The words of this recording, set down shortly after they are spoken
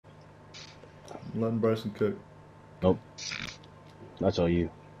I'm letting Bryson cook. Nope. That's all you.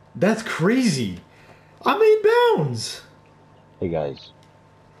 That's crazy. I made bounds. Hey guys.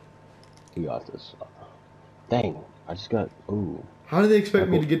 You got this. Dang. I just got. Ooh. How do they expect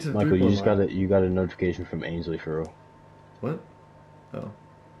me to get to the Michael, three-point line? you got a notification from Ainsley for real. What? Oh.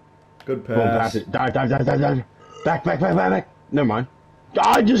 Good Boom, pass pass. it. Dive. Back. Never mind.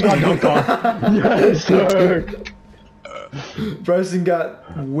 I just got dunked on. Yes, sir. Bryson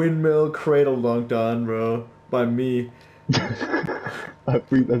got windmill cradle dunked on, bro, by me. I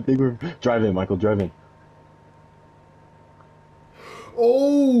think we're drive in, Michael. Drive in.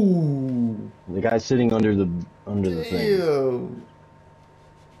 Oh. The guy's sitting under the thing. Damn.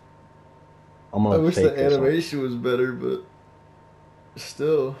 I'm I gonna wish fake the this one. animation was better, but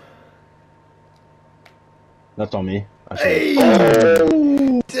still. That's on me. Hey!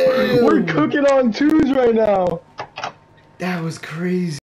 Oh! Damn! We're cooking on twos right now. That was crazy.